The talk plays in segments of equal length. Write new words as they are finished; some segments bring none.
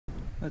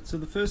Right, so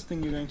the first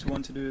thing you're going to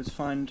want to do is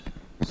find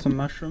some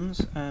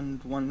mushrooms,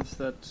 and ones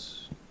that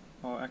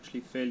are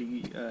actually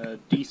fairly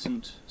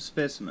decent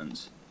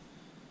specimens.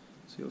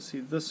 So you'll see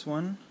this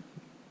one.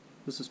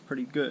 This is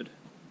pretty good.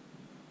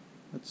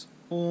 It's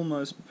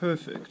almost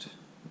perfect.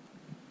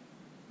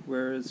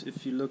 Whereas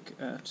if you look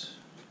at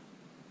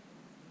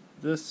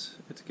this,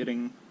 it's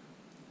getting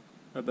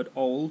a bit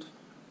old.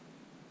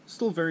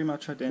 Still very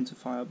much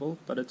identifiable,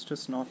 but it's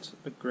just not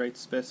a great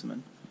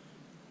specimen.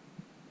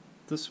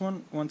 This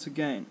one, once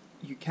again,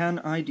 you can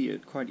ID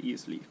it quite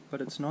easily, but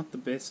it's not the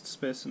best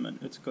specimen.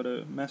 It's got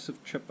a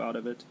massive chip out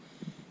of it.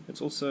 It's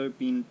also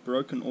been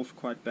broken off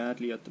quite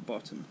badly at the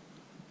bottom.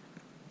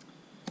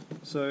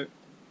 So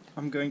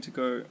I'm going to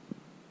go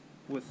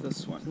with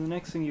this one. So the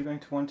next thing you're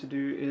going to want to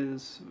do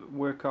is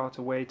work out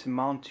a way to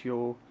mount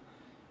your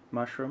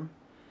mushroom.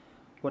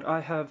 What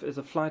I have is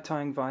a fly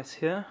tying vise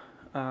here,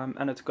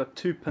 and it's got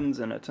 2 pins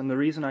in it, and the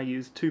reason I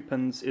use 2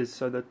 pins is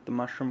so that the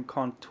mushroom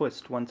can't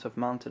twist once I've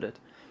mounted it.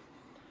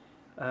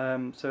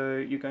 So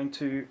you're going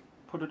to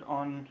put it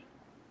on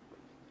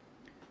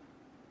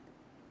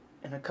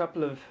in a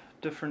couple of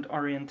different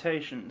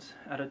orientations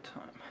at a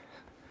time.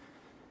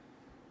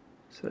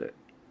 So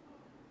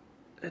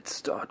let's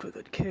start with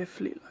it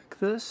carefully like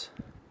this.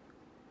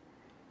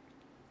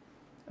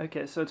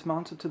 Okay, so it's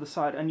mounted to the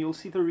side, and you'll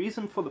see the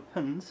reason for the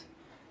pins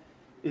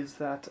is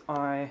that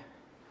I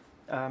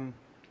don't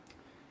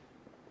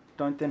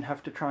then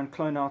have to try and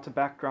clone out a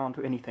background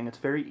or anything. It's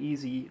very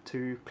easy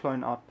to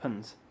clone out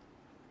pins.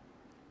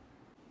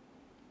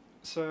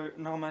 So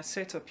now my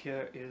setup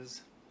here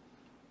is,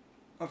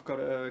 I've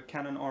got a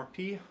Canon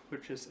RP,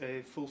 which is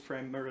a full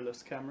frame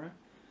mirrorless camera.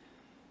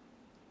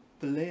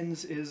 The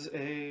lens is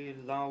a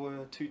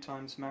Laowa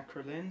 2x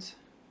macro lens.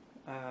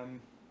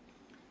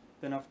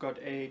 Then I've got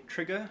a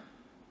trigger,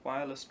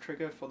 wireless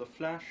trigger for the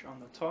flash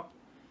on the top.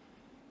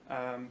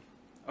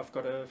 I've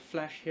got a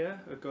flash here,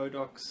 a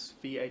Godox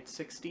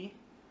V860,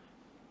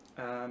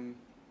 and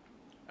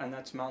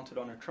that's mounted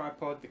on a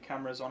tripod. The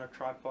camera's on a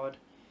tripod.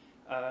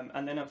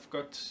 And then I've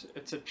got,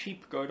 it's a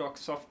cheap Godox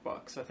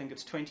Softbox. I think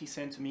it's 20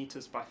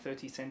 centimeters by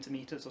 30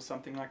 centimeters or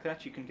something like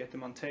that. You can get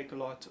them on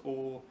Take-A-Lot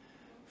or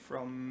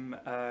from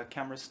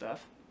Camera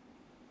Stuff.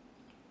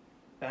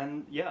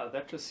 And yeah,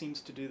 that just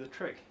seems to do the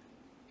trick.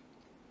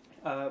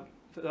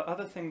 The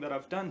other thing that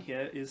I've done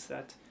here is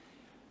that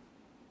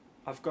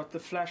I've got the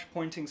flash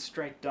pointing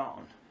straight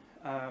down.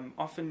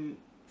 Often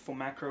for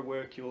macro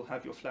work you'll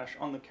have your flash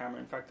on the camera.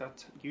 In fact,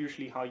 that's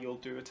usually how you'll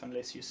do it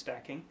unless you're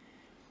stacking.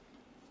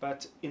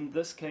 But in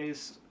this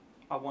case,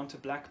 I want a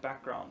black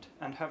background,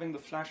 and having the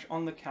flash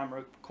on the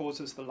camera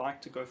causes the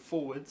light to go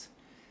forwards,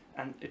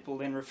 and it will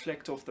then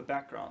reflect off the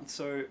background.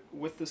 So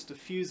with this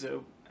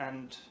diffuser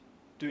and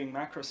doing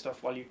macro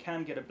stuff, while you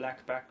can get a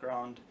black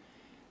background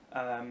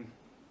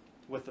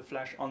with the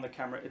flash on the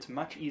camera, it's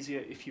much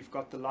easier if you've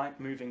got the light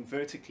moving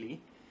vertically.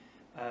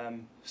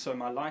 So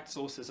my light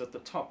source is at the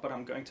top, but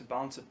I'm going to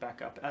bounce it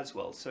back up as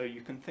well. So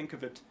you can think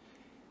of it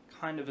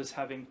kind of as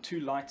having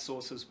 2 light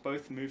sources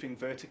both moving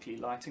vertically,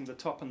 lighting the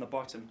top and the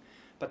bottom,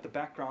 but the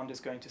background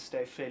is going to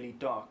stay fairly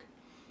dark.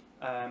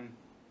 And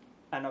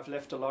I've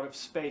left a lot of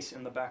space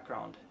in the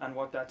background, and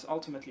what that's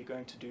ultimately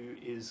going to do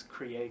is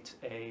create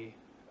a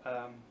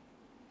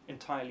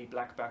entirely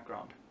black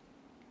background.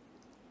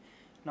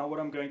 Now what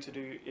I'm going to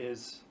do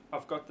is,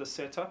 I've got the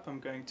setup.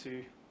 I'm going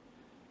to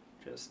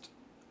just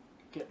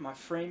get my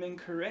framing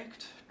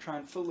correct, try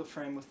and fill the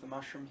frame with the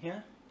mushroom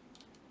here.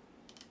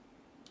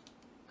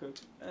 Go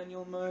to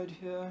manual mode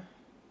here.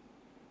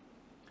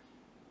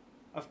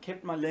 I've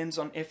kept my lens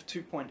on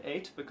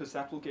f2.8 because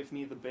that will give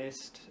me the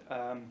best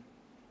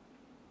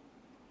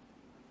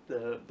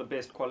the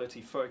best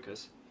quality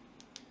focus.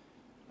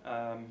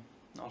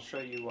 I'll show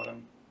you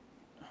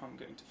how I'm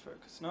going to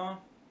focus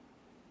now.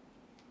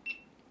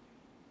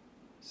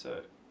 So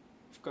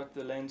I've got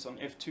the lens on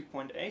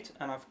f2.8,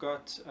 and I've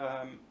got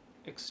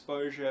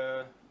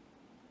exposure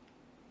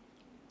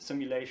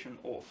simulation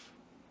off.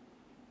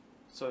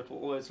 So it will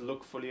always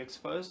look fully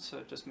exposed, so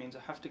it just means I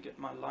have to get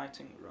my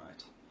lighting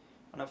right.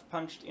 And I've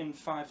punched in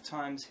 5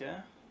 times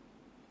here,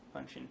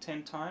 punch in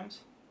 10 times.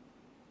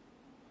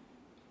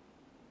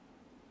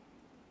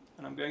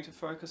 And I'm going to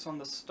focus on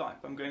the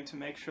stipe. I'm going to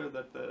make sure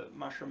that the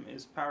mushroom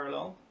is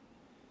parallel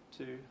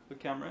to the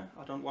camera.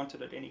 I don't want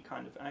it at any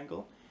kind of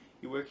angle.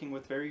 You're working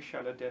with very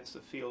shallow depths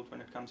of field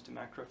when it comes to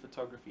macro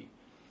photography.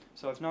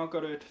 So I've now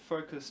got it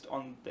focused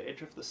on the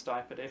edge of the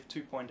stipe at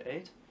f2.8.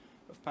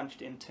 I've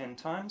punched in 10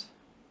 times.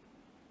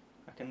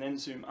 I can then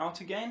zoom out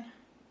again,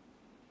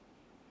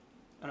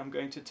 and I'm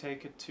going to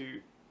take it to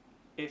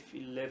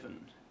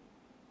f11.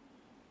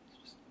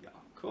 Yeah,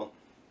 cool.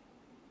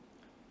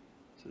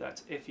 So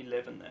that's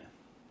f11 there.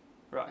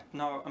 Right,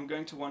 now I'm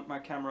going to want my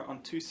camera on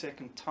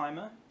 2-second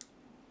timer.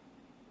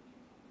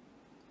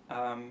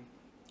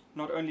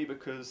 Not only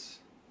because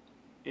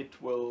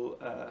it will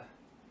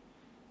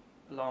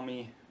allow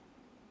me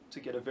to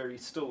get a very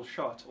still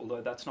shot,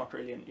 although that's not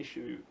really an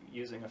issue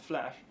using a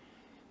flash,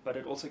 but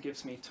it also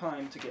gives me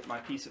time to get my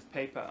piece of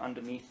paper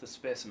underneath the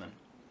specimen.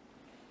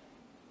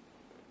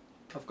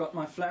 I've got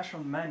my flash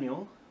on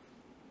manual,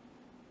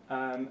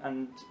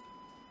 and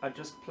I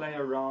just play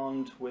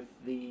around with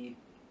the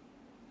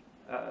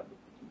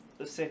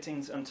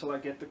settings until I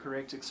get the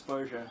correct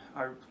exposure.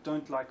 I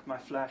don't like my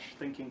flash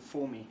thinking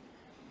for me.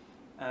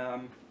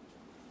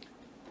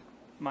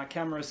 My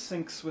camera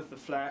syncs with the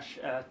flash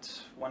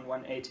at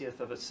 1/180th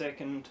of a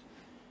second,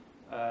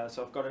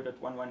 so I've got it at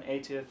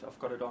 1/180th, I've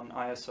got it on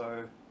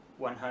ISO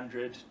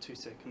 100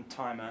 2-second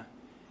timer,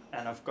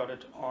 and I've got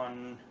it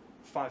on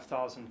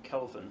 5000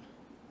 Kelvin.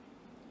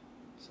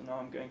 So now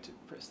I'm going to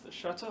press the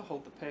shutter,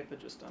 hold the paper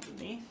just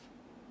underneath,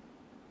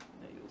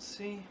 there you'll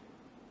see.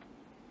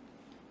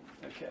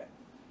 Okay.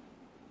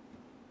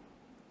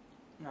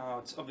 Now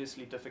it's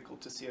obviously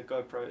difficult to see, a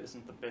GoPro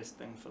isn't the best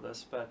thing for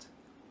this, but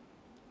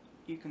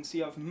you can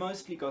see I've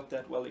mostly got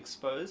that well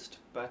exposed,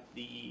 but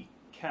the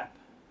cap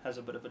has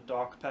a bit of a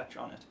dark patch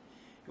on it.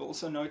 You'll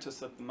also notice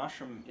that the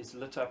mushroom is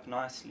lit up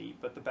nicely,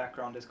 but the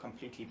background is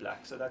completely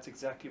black, so that's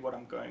exactly what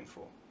I'm going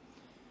for.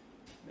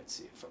 Let's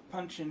see, if I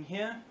punch in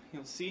here,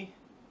 you'll see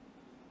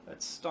that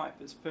stipe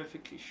is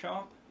perfectly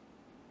sharp,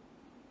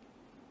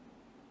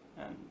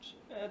 and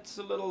it's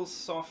a little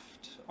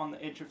soft on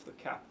the edge of the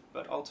cap,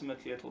 but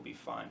ultimately it'll be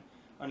fine,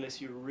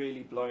 unless you're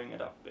really blowing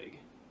it up big.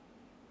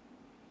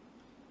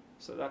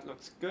 So that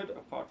looks good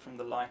apart from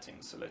the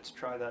lighting, so let's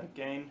try that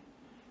again.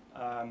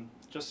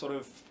 Just sort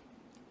of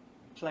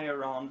play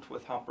around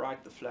with how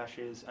bright the flash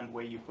is and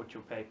where you put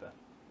your paper.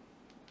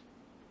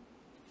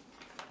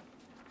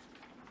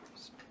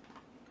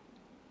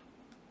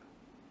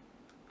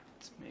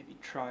 Let's maybe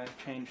try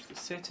change the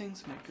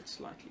settings, make it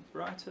slightly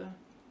brighter.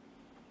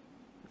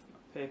 With my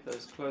paper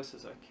as close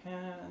as I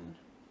can.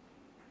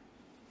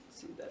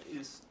 See, that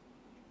is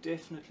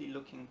definitely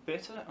looking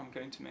better. I'm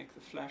going to make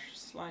the flash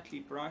slightly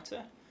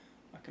brighter.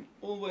 I can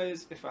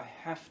always, if I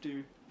have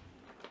to,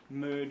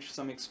 merge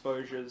some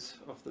exposures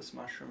of this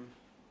mushroom.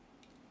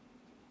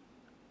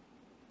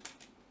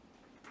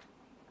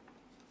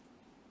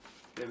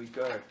 There we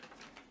go.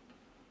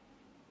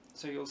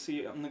 So you'll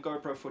see on the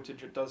GoPro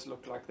footage it does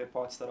look like there are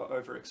parts that are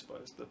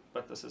overexposed,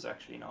 but this is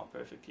actually now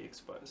perfectly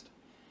exposed.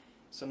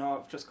 So now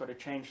I've just got to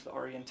change the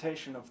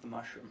orientation of the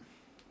mushroom.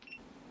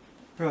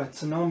 Right,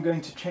 so now I'm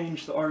going to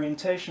change the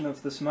orientation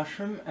of this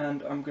mushroom,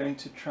 and I'm going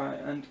to try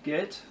and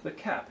get the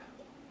cap.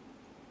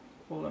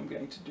 All I'm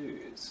going to do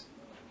is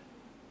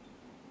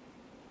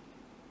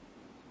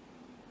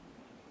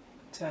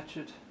attach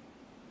it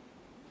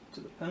to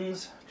the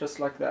pins, just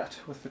like that,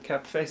 with the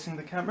cap facing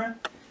the camera.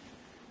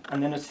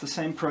 And then it's the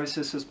same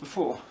process as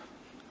before.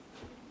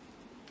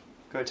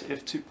 Go to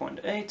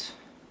f2.8,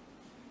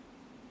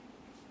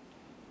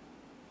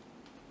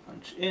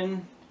 punch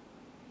in,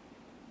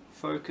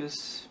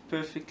 focus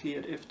perfectly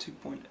at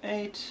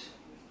f2.8.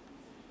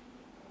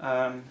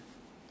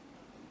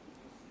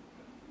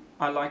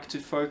 I like to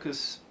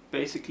focus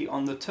basically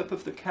on the tip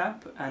of the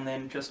cap and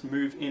then just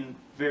move in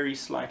very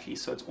slightly,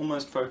 so it's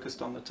almost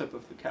focused on the tip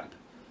of the cap.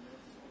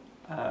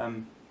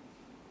 And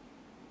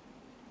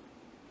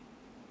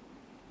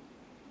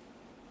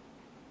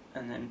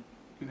then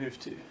move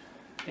to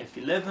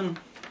f11.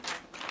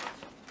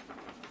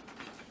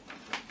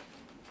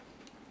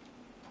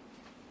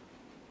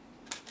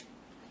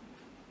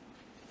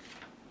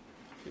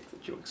 Check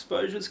that your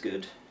exposure's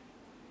good.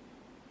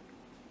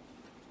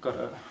 Got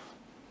a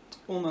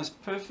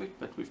almost perfect,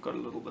 but we've got a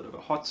little bit of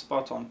a hot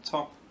spot on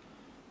top,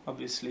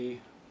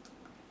 obviously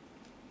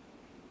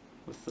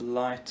with the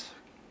light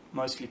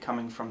mostly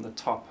coming from the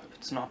top.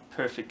 It's not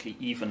perfectly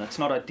even, it's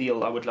not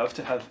ideal. I would love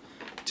to have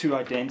two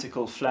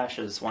identical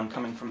flashes, one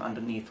coming from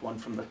underneath, one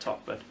from the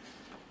top, but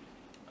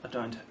I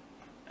don't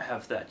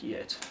have that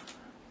yet.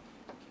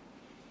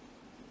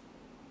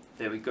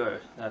 There we go,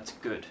 that's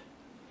good.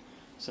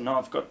 So now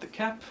I've got the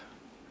cap.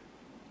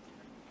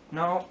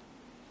 Now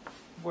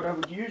what I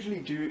would usually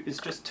do is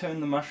just turn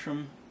the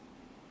mushroom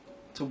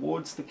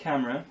towards the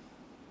camera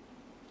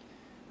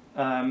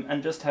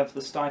and just have the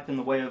stipe in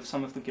the way of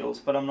some of the gills,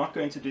 but I'm not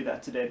going to do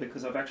that today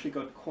because I've actually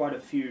got quite a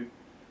few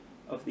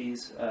of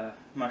these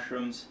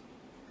mushrooms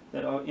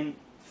that are in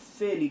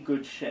fairly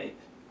good shape.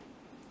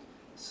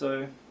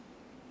 So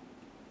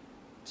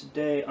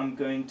today I'm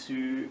going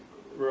to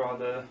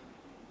rather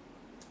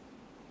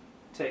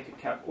take a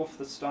cap off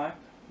the stipe.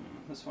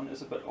 This one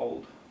is a bit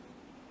old,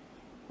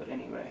 but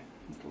anyway,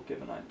 it will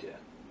give an idea.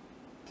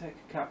 Take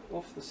a cap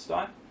off the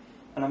stipe,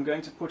 and I'm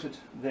going to put it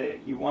there.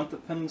 You want the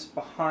pins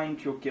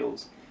behind your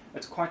gills.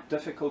 It's quite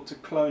difficult to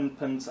clone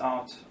pins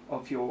out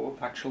of your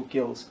actual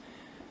gills.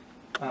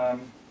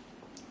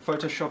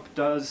 Photoshop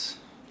does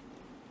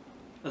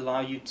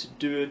allow you to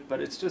do it, but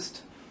it's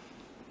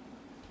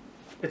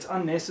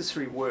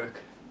unnecessary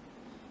work.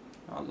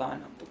 I'll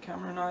line up the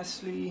camera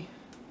nicely.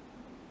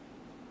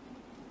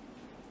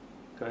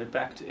 Go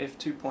back to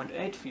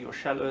f2.8 for your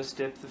shallowest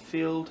depth of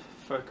field.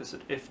 Focus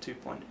at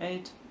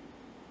f2.8.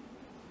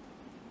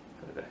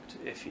 Go back to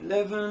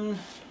f11.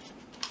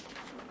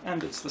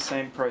 And it's the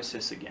same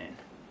process again.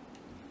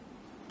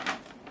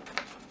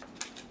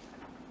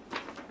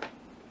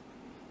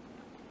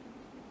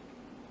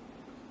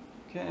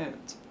 Okay,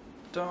 it's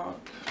dark.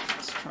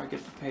 Let's try to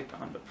get the paper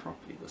under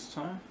properly this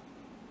time.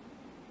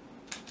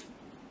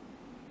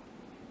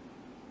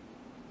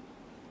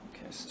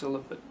 Okay, still a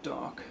bit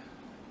dark.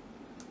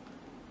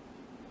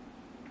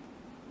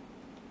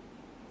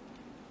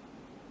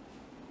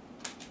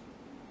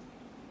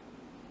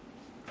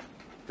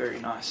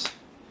 Very nice.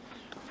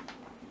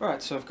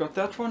 Right, so I've got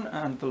that one,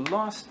 and the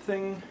last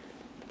thing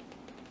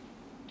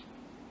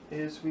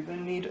is we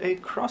then need a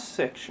cross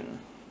section.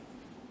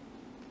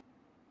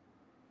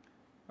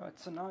 Right,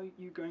 so now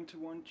you're going to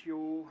want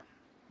your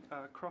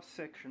cross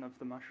section of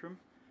the mushroom,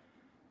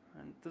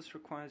 and this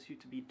requires you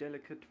to be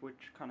delicate,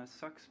 which kind of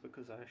sucks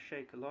because I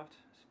shake a lot,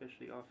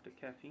 especially after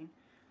caffeine.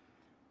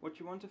 What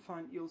you want to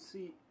find, you'll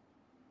see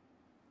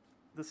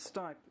the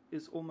stipe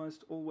is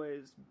almost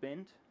always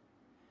bent,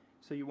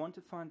 so you want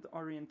to find the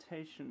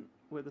orientation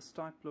where the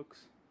stipe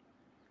looks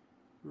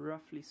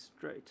roughly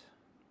straight.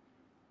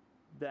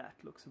 That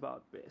looks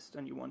about best,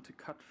 and you want to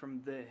cut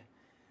from there.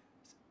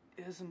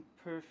 This isn't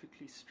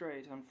perfectly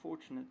straight,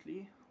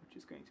 unfortunately, which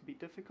is going to be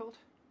difficult.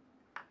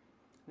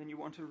 Then you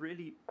want a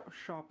really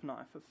sharp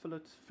knife. A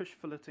fish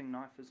filleting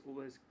knife is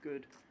always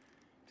good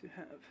to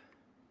have.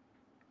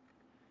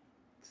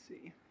 Let's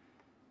see.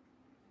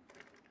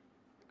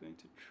 I'm going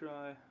to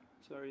try.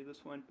 Sorry,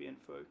 this won't be in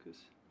focus,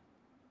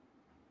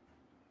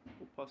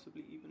 or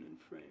possibly even in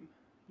frame.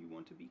 You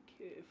want to be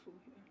careful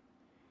here.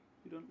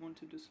 You don't want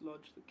to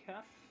dislodge the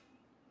cap.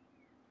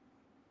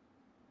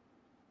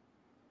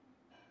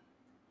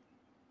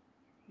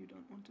 You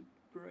don't want to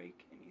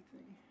break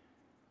anything.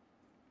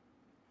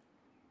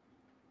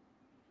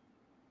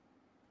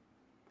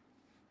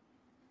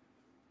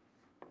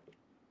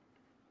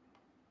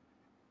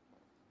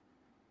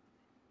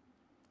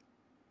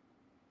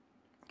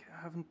 Okay,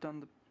 I haven't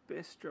done the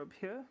best job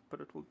here, but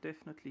it will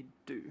definitely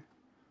do.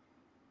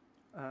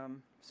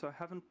 So I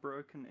haven't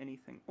broken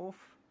anything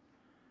off.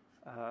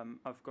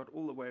 I've got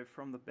all the way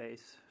from the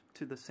base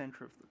to the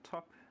center of the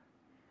top,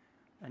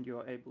 and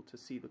you're able to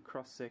see the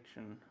cross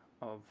section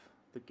of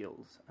the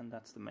gills, and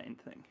that's the main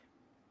thing.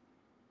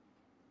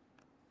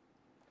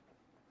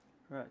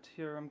 Right,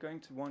 here I'm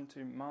going to want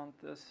to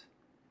mount this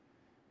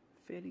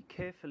fairly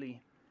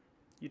carefully.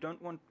 You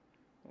don't want...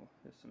 oh,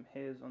 there's some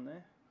hairs on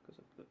there because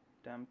of the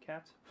damn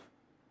cat.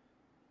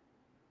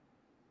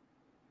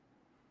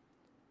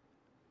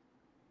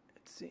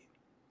 Let's see.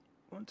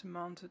 Want to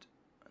mount it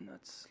on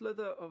that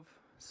sliver of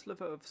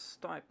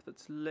stipe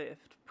that's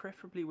left,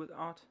 preferably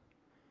without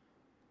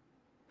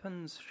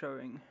pins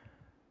showing.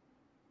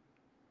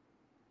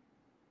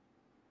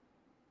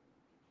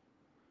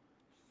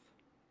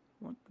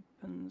 Want the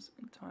pins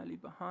entirely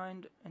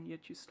behind, and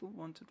yet you still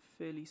want it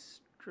fairly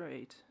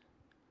straight.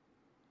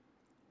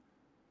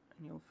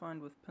 And you'll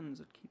find with pins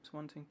it keeps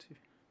wanting to...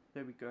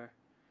 there we go.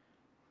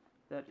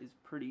 That is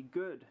pretty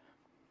good.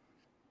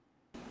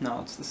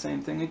 Now it's the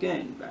same thing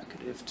again, back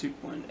at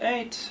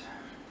f2.8,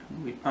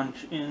 we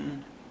punch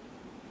in.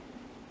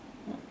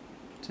 Well,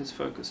 it is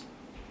focused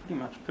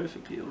pretty much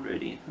perfectly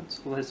already,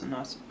 that's always a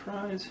nice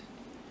surprise.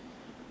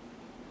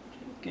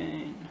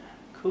 Again,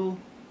 cool.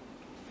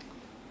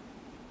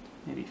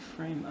 Maybe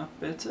frame up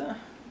better.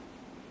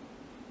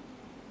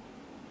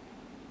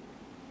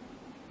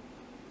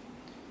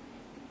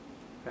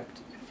 Back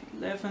to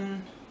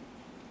f11.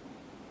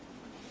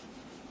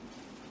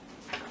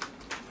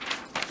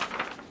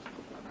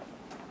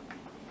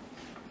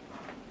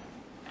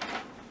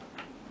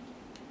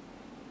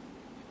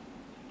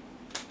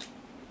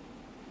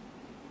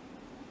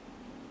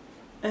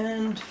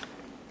 And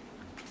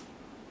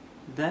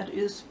that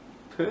is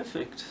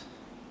perfect.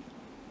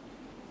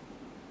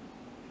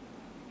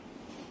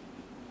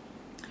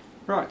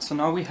 Right, so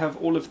now we have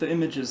all of the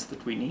images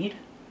that we need.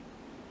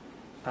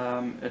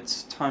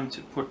 It's time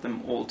to put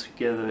them all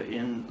together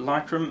in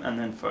Lightroom and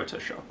then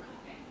Photoshop.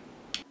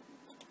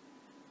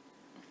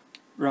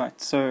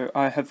 Right, so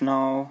I have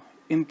now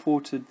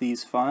imported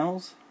these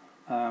files.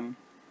 You'll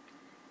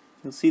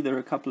see there are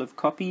a couple of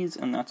copies,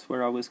 and that's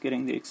where I was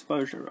getting the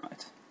exposure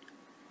right.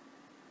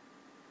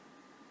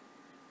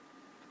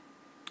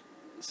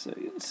 So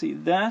you'll see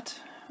that.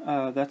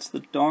 That's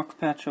the dark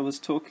patch I was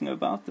talking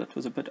about. That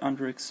was a bit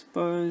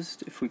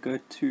underexposed. If we go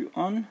to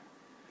on,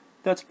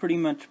 that's pretty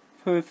much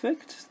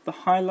perfect. The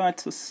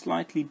highlights are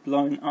slightly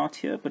blown out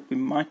here, but we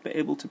might be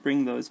able to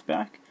bring those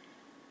back.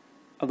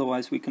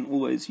 Otherwise we can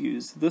always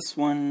use this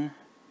one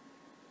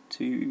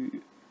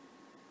to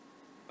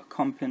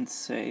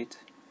compensate.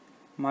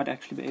 Might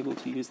actually be able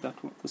to use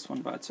this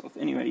one by itself.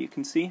 Anyway, you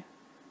can see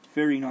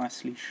very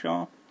nicely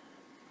sharp.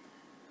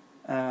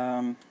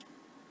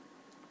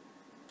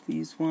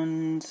 These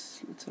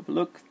ones, let's have a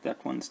look.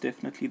 That one's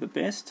definitely the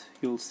best.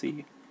 You'll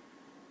see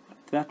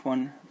that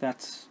one,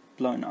 that's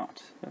blown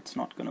out. That's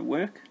not going to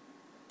work.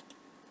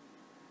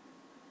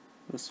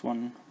 This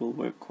one will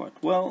work quite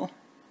well.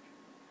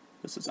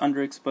 This is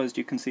underexposed.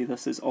 You can see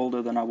this is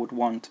older than I would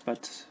want,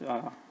 but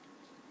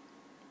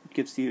it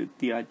gives you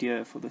the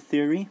idea for the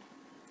theory.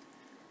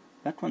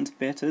 That one's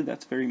better.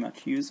 That's very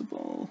much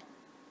usable.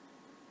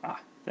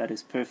 Ah, that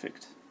is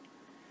perfect.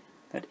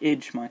 That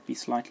edge might be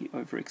slightly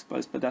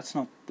overexposed, but that's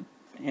not the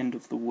end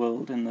of the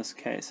world in this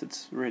case.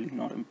 It's really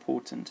not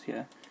important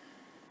here.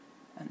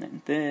 And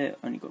then there,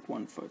 only got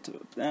one photo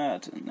of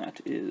that, and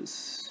that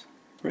is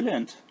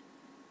brilliant.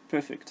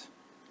 perfect.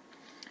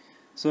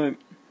 So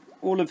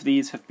all of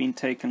these have been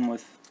taken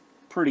with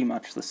pretty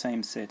much the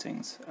same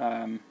settings.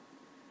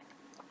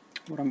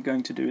 What I'm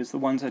going to do is the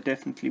ones I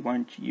definitely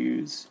won't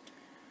use,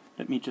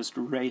 let me just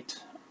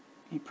rate.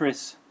 You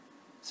press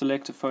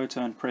select a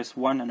photo and press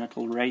 1 and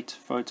it'll rate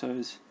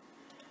photos.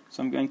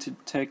 So I'm going to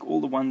take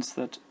all the ones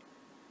that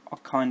are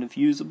kind of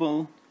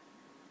usable,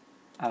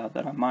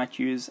 that I might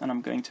use, and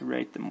I'm going to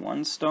rate them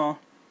 1 star.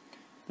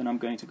 Then I'm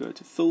going to go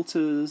to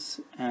filters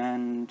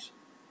and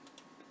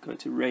go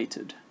to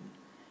rated.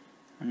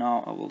 And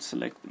now I will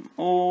select them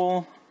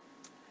all.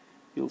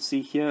 You'll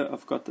see here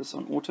I've got this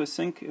on auto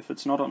sync. If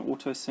it's not on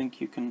auto sync,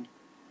 you can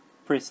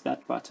press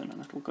that button and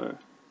it'll go.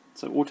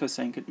 So auto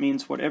sync, it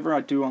means whatever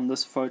I do on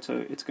this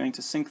photo, it's going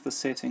to sync the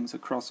settings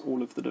across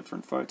all of the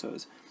different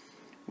photos,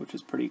 which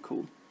is pretty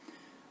cool.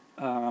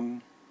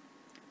 In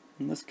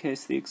this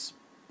case the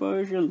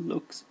exposure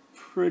looks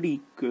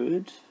pretty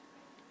good.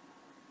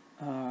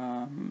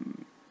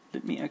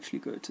 Let me actually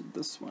go to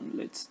this one.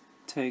 Let's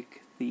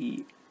take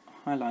the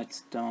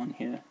highlights down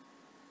here.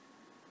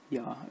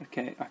 Yeah,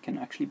 okay, I can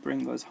actually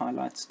bring those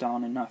highlights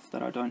down enough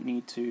that I don't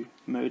need to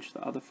merge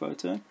the other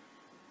photo.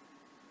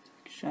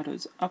 Take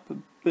shadows up a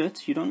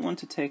bit. You don't want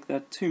to take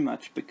that too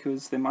much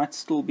because there might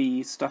still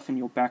be stuff in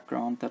your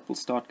background that will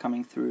start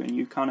coming through, and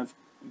you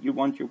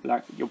want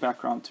your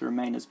background to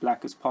remain as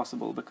black as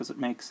possible because it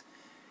makes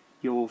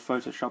your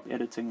Photoshop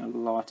editing a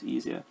lot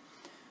easier.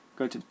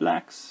 Go to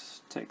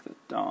blacks, take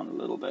that down a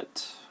little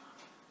bit.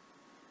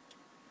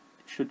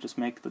 Should just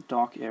make the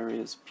dark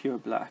areas pure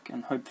black,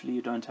 and hopefully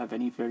you don't have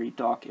any very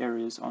dark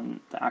areas on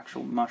the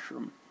actual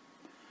mushroom.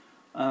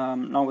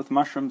 Now with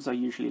mushrooms I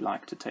usually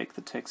like to take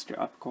the texture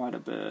up quite a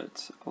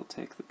bit. I'll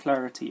take the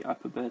clarity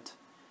up a bit.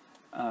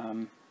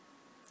 I'll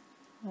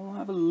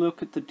have a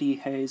look at the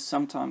dehaze.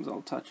 Sometimes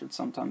I'll touch it,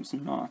 sometimes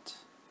not.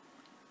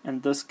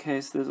 In this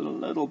case there's a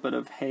little bit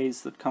of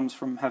haze that comes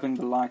from having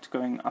the light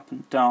going up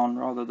and down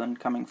rather than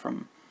coming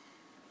from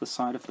the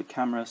side of the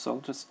camera, so I'll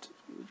just,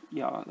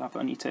 yeah, I've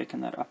only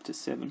taken that up to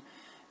 7.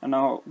 And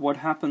now what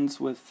happens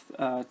with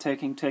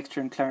taking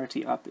texture and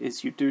clarity up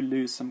is you do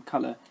lose some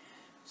color.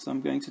 So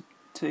I'm going to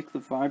take the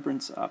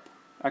vibrance up,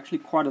 actually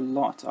quite a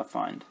lot I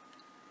find.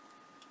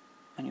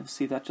 And you'll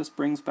see that just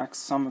brings back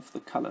some of the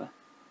color.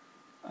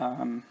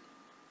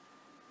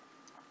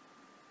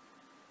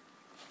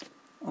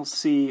 I'll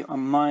see, I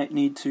might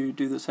need to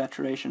do the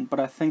saturation, but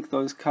I think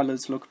those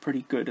colors look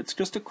pretty good. It's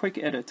just a quick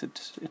edit,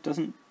 it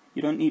doesn't,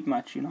 you don't need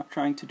much, you're not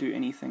trying to do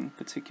anything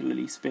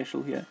particularly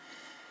special here.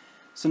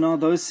 So now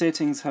those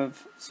settings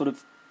have sort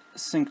of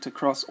synced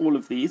across all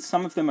of these.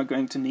 Some of them are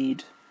going to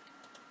need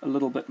a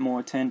little bit more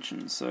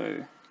attention,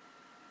 so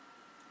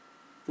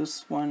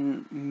this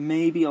one,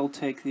 maybe I'll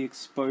take the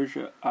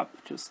exposure up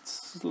just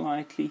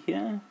slightly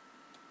here.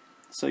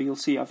 So you'll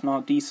see I've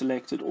now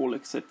deselected all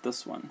except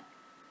this one.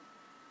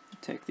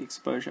 Take the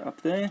exposure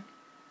up there.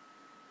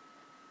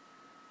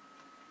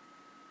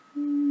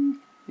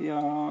 Yeah,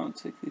 I'll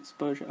take the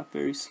exposure up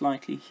very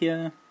slightly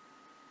here.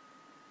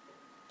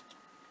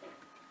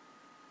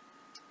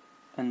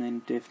 And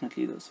then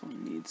definitely this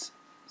one needs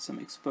some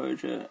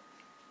exposure.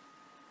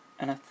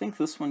 And I think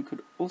this one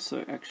could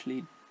also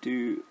actually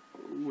do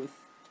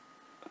with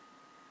a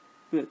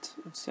bit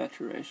of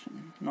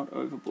saturation, not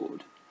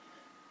overboard.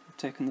 I've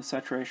taken the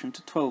saturation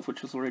to 12,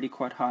 which is already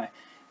quite high.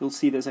 You'll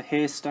see there's a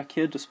hair stuck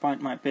here. Despite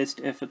my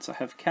best efforts, I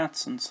have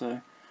cats, and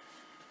so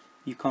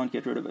you can't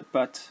get rid of it.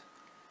 But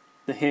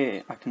the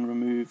hair I can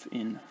remove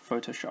in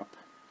Photoshop.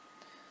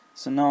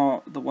 So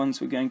now the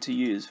ones we're going to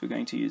use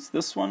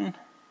this one.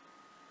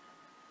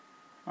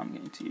 I'm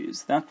going to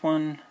use that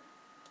one,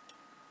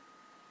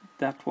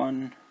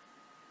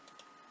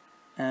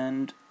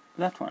 and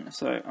that one.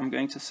 So I'm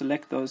going to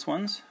select those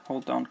ones,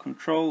 hold down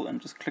Control,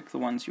 and just click the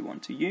ones you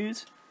want to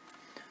use.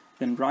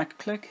 Then right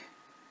click,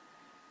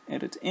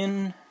 edit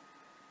in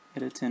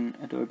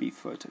Adobe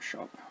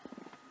Photoshop.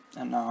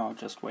 And now I'll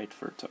just wait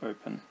for it to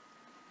open.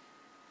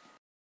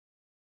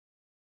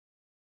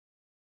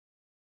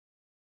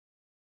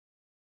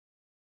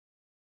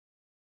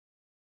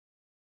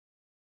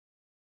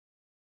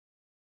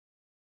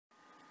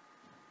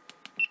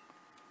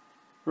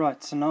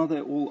 Right, so now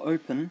they're all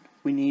open,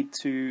 we need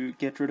to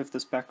get rid of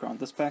this background.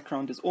 This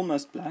background is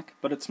almost black,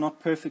 but it's not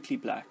perfectly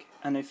black.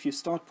 And if you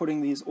start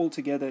putting these all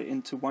together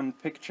into one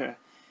picture,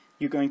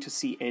 you're going to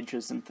see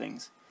edges and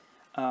things.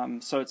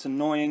 So it's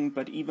annoying,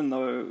 but even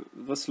though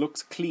this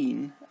looks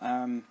clean,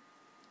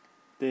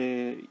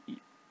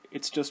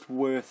 it's just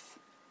worth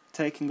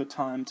taking the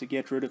time to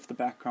get rid of the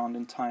background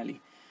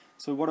entirely.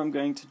 So what I'm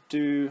going to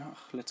do,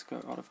 let's go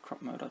out of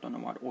crop mode. I don't know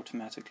why it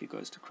automatically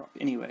goes to crop.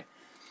 Anyway,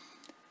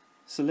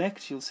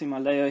 select, you'll see my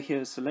layer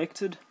here is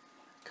selected,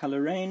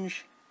 color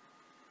range,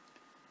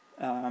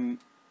 and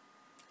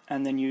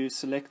then you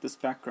select this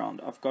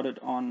background. I've got it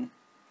on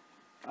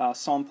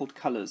sampled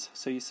colors,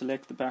 so you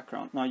select the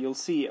background. Now you'll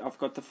see I've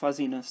got the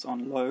fuzziness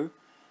on low,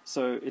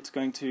 so it's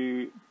going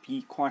to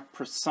be quite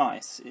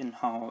precise in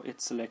how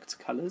it selects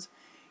colors.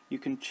 You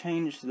can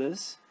change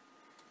this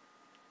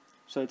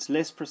So it's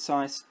less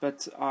precise,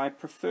 but I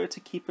prefer to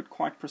keep it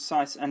quite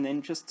precise and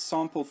then just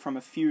sample from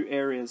a few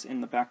areas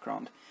in the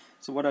background.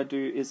 So what I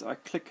do is I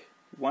click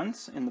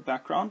once in the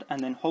background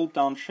and then hold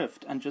down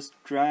shift and just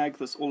drag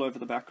this all over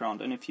the background.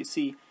 And if you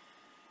see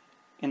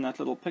in that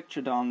little picture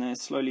down there,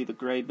 slowly the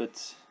grey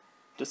bits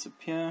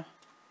disappear.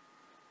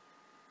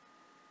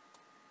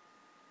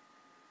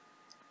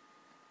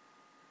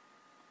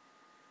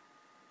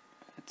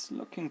 It's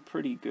looking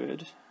pretty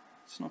good.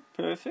 It's not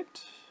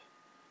perfect,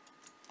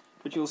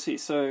 but you'll see.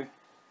 So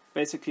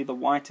basically the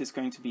white is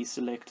going to be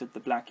selected,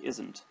 the black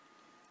isn't.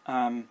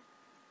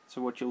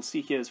 So what you'll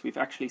see here is we've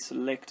actually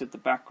selected the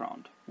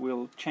background.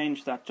 We'll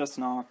change that just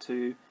now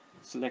to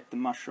select the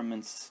mushroom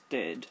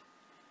instead.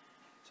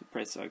 So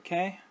press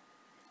OK,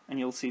 and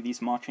you'll see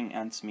these marching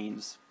ants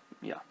means,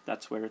 yeah,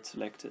 that's where it's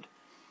selected.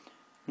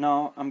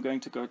 Now I'm going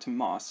to go to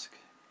mask.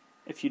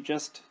 If you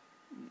just,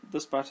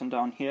 this button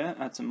down here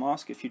adds a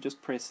mask. If you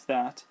just press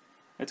that,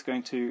 it's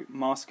going to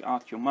mask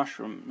out your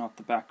mushroom, not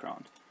the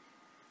background.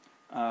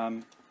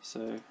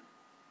 So,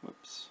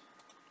 whoops.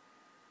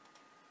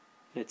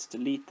 Let's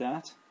delete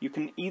that. You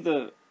can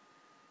either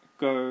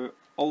go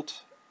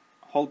Alt,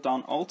 hold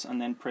down Alt and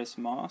then press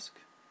mask.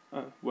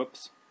 Oh,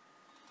 whoops.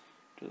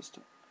 Just,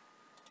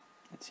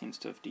 it seems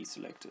to have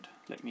deselected.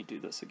 Let me do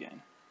this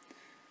again.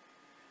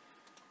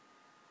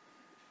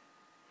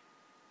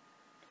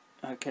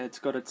 Okay, it's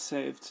got it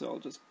saved, so I'll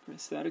just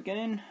press that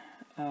again.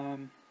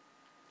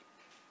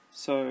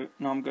 So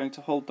now I'm going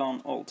to hold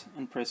down Alt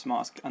and press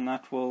mask, and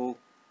that will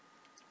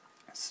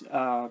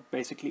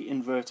basically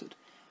invert it.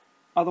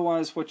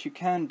 Otherwise, what you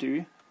can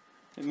do,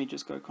 let me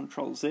just go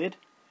Control Z,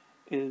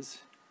 is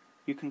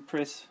you can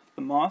press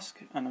the mask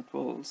and it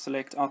will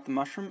select out the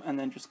mushroom, and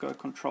then just go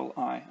Control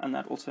I, and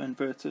that also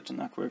inverts it, and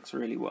that works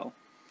really well.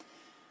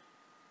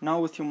 Now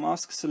with your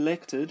mask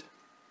selected,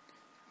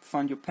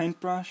 find your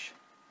paintbrush,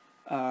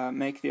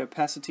 make the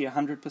opacity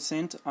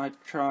 100%. I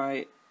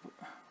try,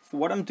 for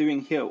what I'm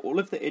doing here, all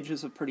of the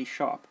edges are pretty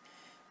sharp,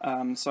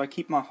 so I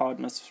keep my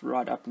hardness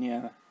right up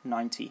near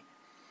 90.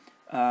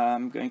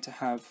 I'm going to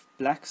have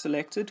black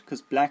selected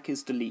because black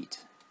is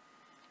delete,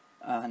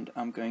 and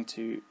I'm going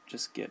to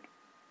just get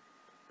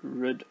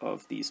rid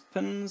of these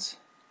pins,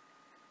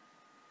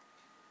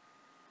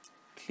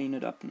 clean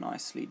it up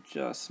nicely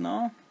just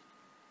now.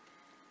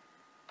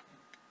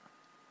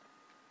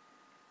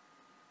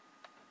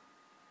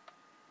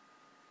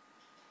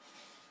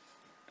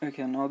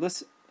 Okay, now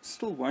this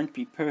still won't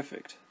be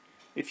perfect.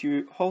 If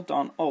you hold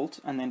down Alt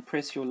and then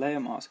press your layer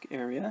mask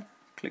area,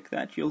 click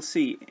that, you'll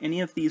see any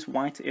of these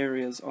white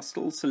areas are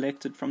still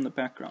selected from the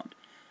background.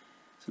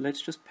 So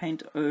let's just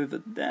paint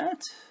over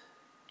that.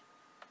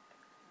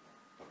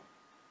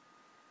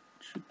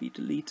 It should be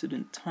deleted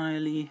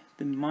entirely.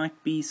 There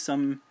might be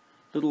some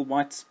little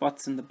white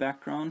spots in the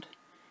background.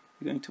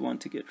 You're going to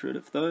want to get rid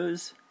of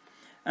those.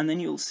 And then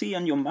you'll see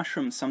on your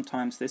mushroom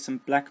sometimes there's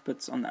some black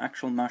bits on the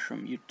actual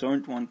mushroom. You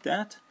don't want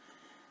that,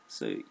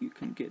 so you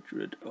can get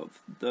rid of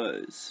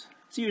those.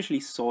 It's usually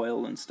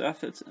soil and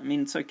stuff. I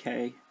mean, it's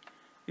okay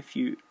if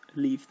you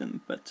leave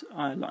them, but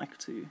I like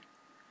to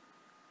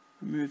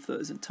remove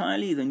those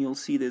entirely. Then you'll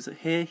see there's a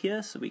hair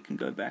here, so we can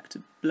go back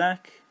to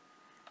black.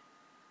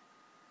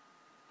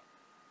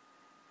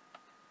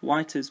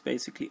 White is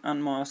basically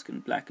unmask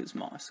and black is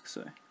mask,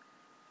 so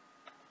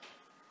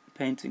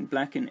painting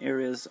black in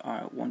areas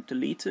I want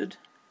deleted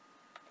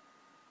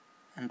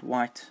and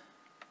white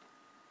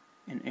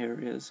in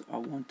areas I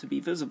want to be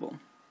visible.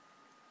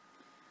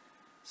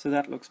 So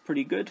that looks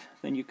pretty good.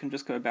 Then you can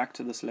just go back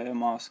to this layer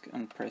mask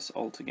and press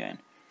Alt again.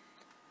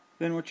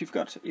 Then what you've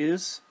got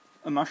is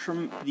a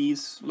mushroom.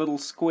 These little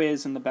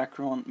squares in the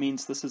background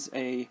means this is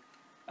a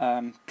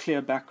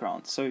clear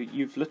background. So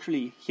you've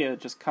literally here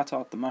just cut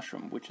out the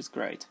mushroom, which is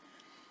great.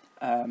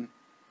 And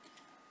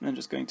I'm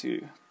just going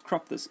to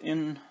crop this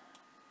in,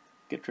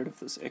 get rid of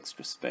this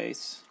extra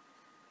space,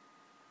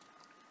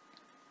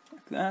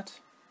 like that.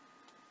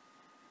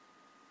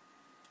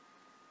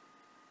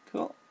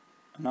 Cool.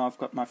 And now I've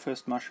got my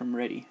first mushroom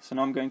ready. So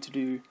now I'm going to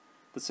do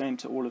the same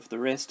to all of the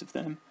rest of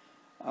them.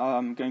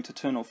 I'm going to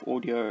turn off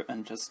audio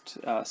and just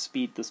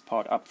speed this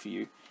part up for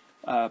you,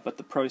 but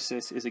the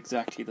process is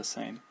exactly the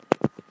same.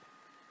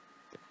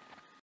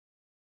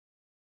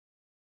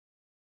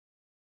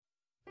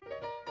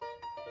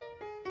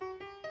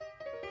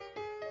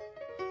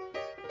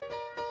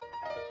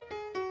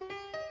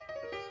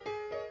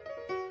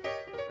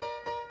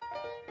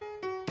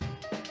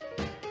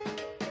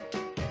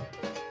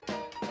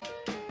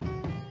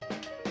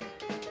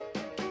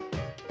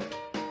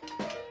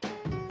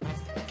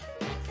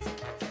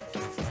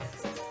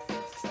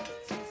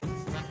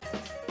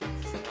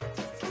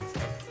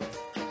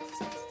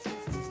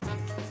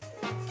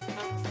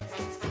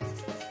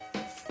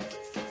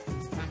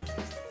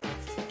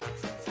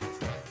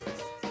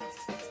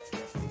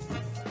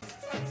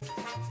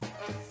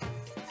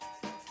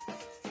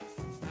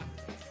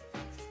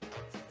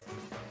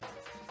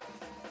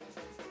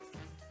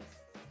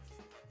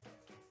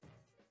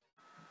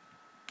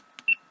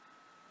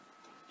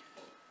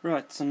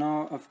 Right, so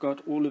now I've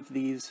got all of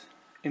these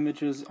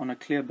images on a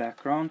clear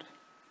background.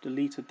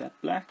 deleted that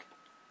black,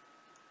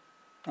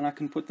 and I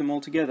can put them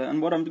all together.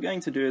 And what I'm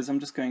going to do is I'm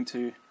just going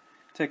to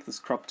take this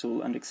crop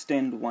tool and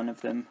extend one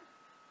of them,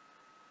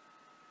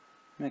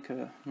 make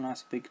a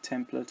nice big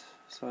template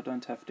so I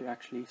don't have to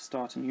actually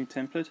start a new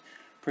template.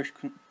 Press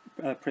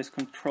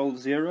Ctrl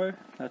 0,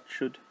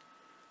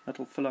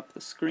 that'll fill up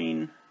the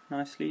screen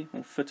nicely,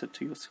 or fit it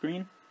to your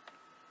screen.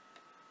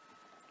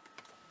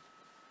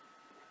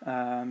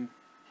 And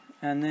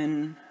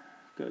then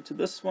go to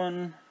this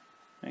one,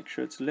 make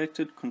sure it's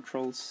selected,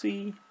 Ctrl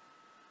C,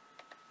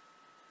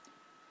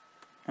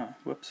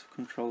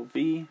 Ctrl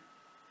V.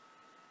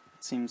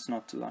 It seems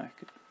not to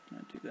like it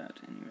when I do that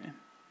anyway.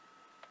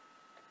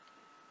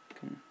 I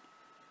can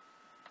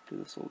do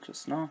this all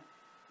just now.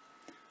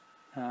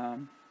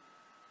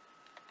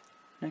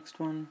 Next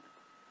one,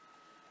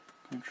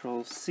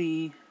 Ctrl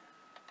C,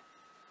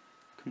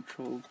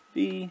 Ctrl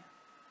V,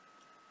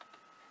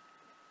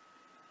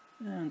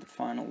 and the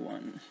final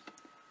one.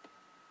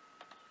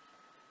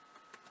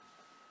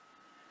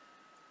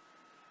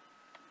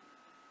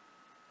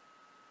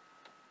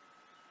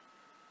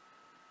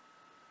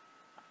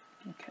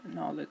 Okay,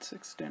 now let's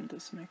extend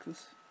this, make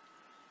this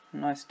a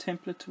nice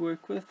template to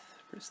work with.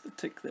 Press the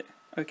tick there.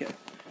 Okay,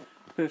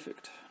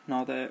 perfect.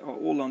 Now they are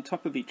all on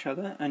top of each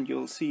other, and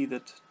you'll see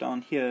that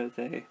down here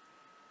they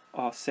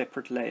are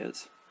separate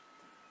layers.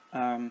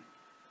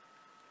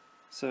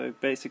 So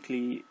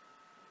basically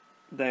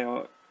they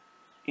are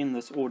in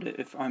this order.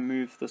 If I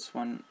move this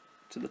one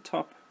to the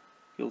top,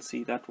 you'll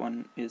see that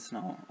one is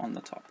now on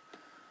the top.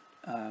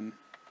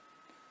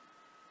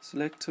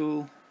 Select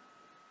tool,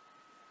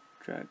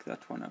 drag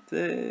that one up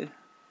there,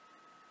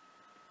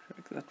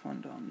 drag that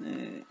one down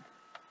there.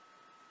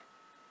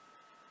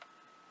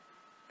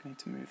 Going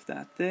to move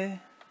that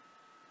there,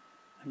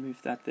 and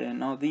move that there.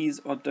 Now these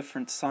are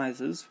different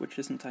sizes, which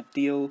isn't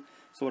ideal,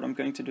 so what I'm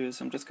going to do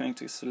is I'm just going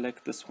to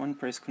select this one,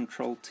 press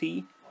Ctrl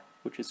T,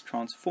 which is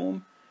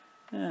transform,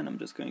 and I'm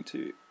just going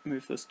to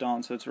move this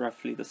down so it's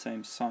roughly the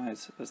same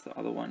size as the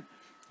other one.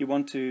 You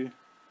want to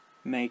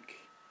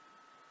make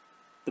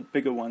the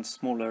bigger one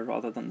smaller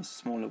rather than the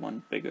smaller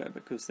one bigger,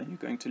 because then you're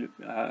going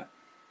to,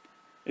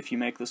 if you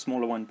make the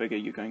smaller one bigger,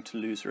 you're going to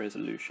lose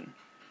resolution.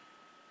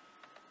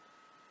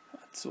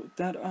 Let's sort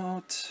that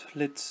out.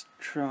 Let's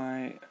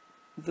try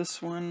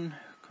this one,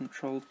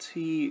 Ctrl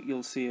T,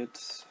 you'll see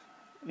it's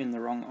in the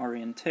wrong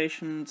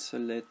orientation, so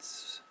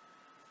let's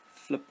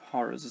flip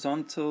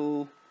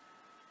horizontal,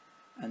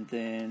 and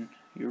then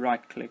you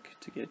right click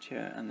to get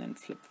here, and then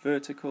flip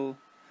vertical.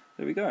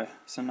 There we go.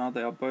 So now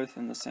they are both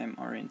in the same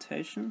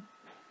orientation.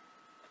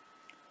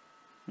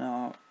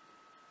 Now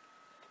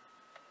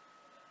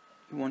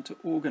you want to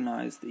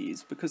organize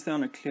these, because they're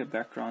on a clear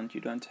background,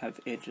 you don't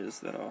have edges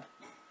that are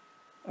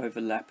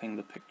overlapping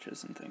the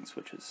pictures and things,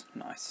 which is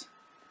nice.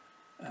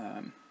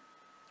 You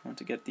want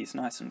to get these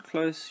nice and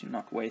close, you're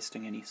not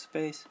wasting any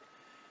space.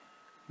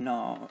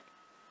 Now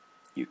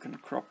you can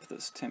crop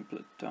this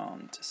template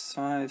down to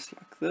size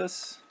like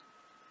this.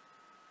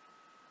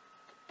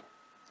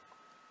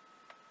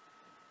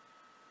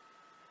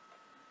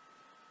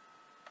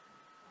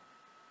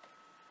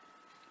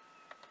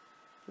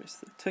 Press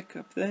the tick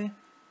up there.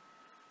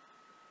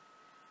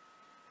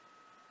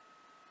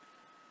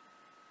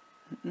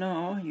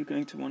 Now you're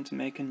going to want to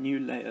make a new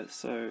layer,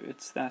 so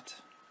it's that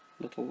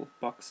little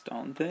box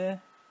down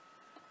there.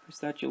 Press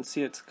that, you'll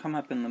see it's come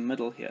up in the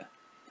middle here.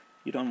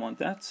 You don't want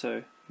that,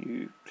 so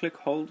you click,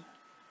 hold,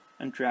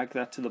 and drag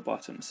that to the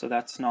bottom. So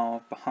that's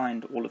now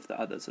behind all of the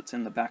others, it's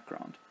in the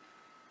background.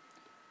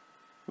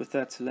 With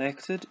that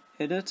selected,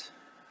 edit,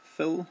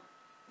 fill.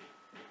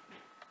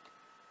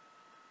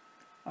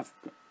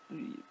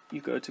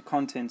 You go to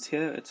contents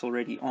here, it's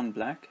already on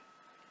black.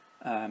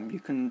 You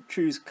can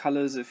choose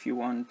colors if you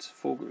want,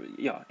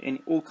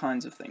 all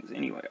kinds of things.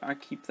 Anyway, I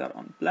keep that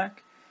on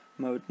black,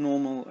 mode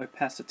normal,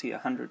 opacity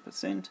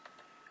 100%.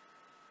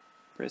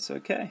 Press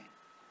OK.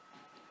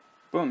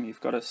 Boom, you've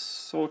got a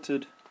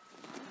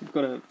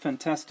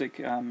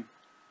fantastic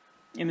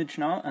image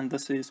now, and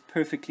this is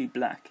perfectly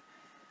black,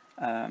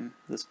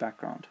 this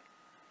background.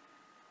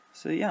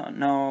 So yeah,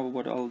 now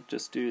what I'll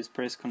just do is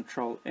press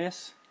Ctrl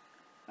S.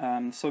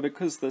 So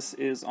because this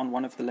is on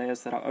one of the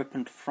layers that I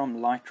opened from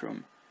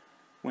Lightroom,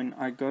 when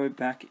I go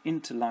back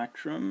into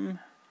Lightroom,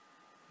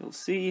 you'll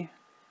see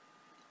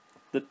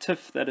the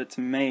TIFF that it's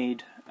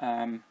made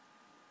a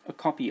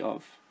copy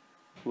of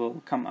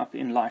will come up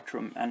in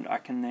Lightroom, and I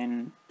can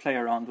then play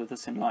around with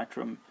this in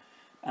Lightroom,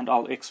 and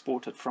I'll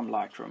export it from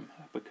Lightroom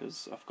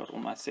because I've got all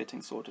my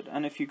settings sorted.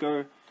 And if you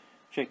go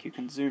check, you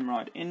can zoom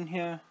right in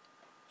here,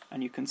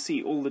 and you can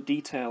see all the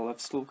detail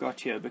I've still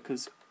got here,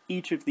 because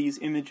each of these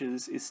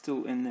images is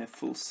still in their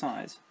full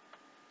size.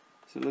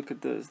 So look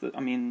at this. I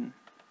mean,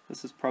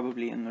 this is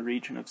probably in the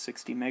region of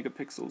 60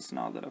 megapixels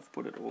now that I've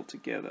put it all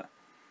together.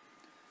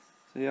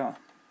 So yeah,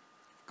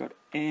 you've got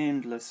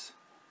endless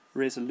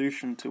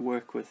resolution to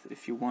work with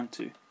if you want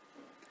to.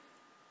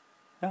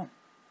 Yeah,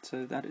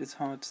 so that is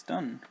how it's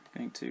done. I'm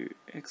going to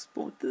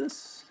export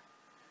this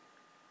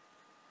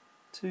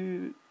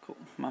to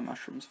my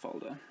mushrooms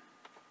folder.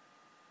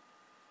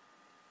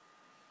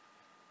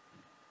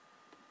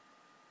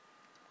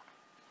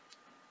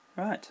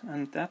 Right,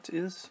 and that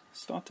is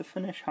start to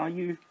finish how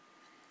you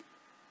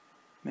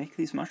make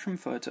these mushroom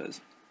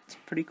photos. It's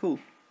pretty cool.